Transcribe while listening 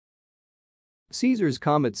Caesar's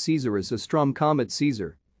Comet Caesaris, astrum Comet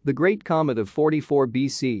Caesar, the Great Comet of 44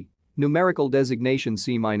 BC, numerical designation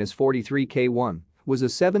C-43K1, was a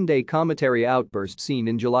 7-day cometary outburst seen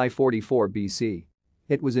in July 44 BC.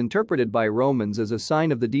 It was interpreted by Romans as a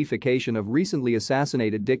sign of the deification of recently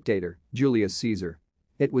assassinated dictator, Julius Caesar.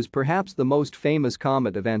 It was perhaps the most famous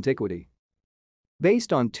comet of antiquity.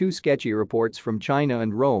 Based on two sketchy reports from China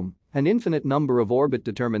and Rome, an infinite number of orbit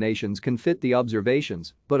determinations can fit the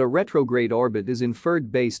observations, but a retrograde orbit is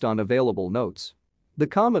inferred based on available notes. The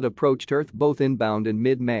comet approached Earth both inbound in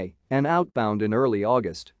mid-May and outbound in early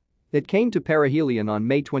August. It came to perihelion on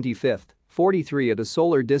May 25, 43 at a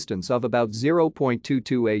solar distance of about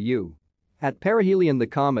 0.22 AU. At perihelion, the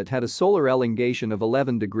comet had a solar elongation of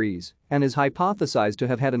 11 degrees and is hypothesized to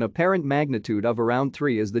have had an apparent magnitude of around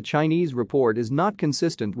 3, as the Chinese report is not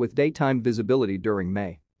consistent with daytime visibility during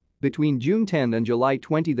May. Between June 10 and July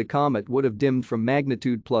 20, the comet would have dimmed from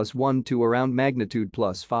magnitude +1 to around magnitude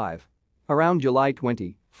 +5. Around July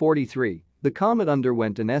 20, 43, the comet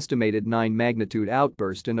underwent an estimated 9 magnitude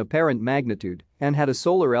outburst in apparent magnitude and had a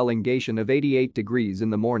solar elongation of 88 degrees in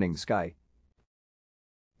the morning sky.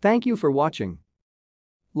 Thank you for watching.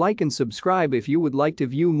 Like and subscribe if you would like to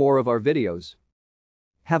view more of our videos.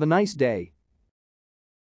 Have a nice day.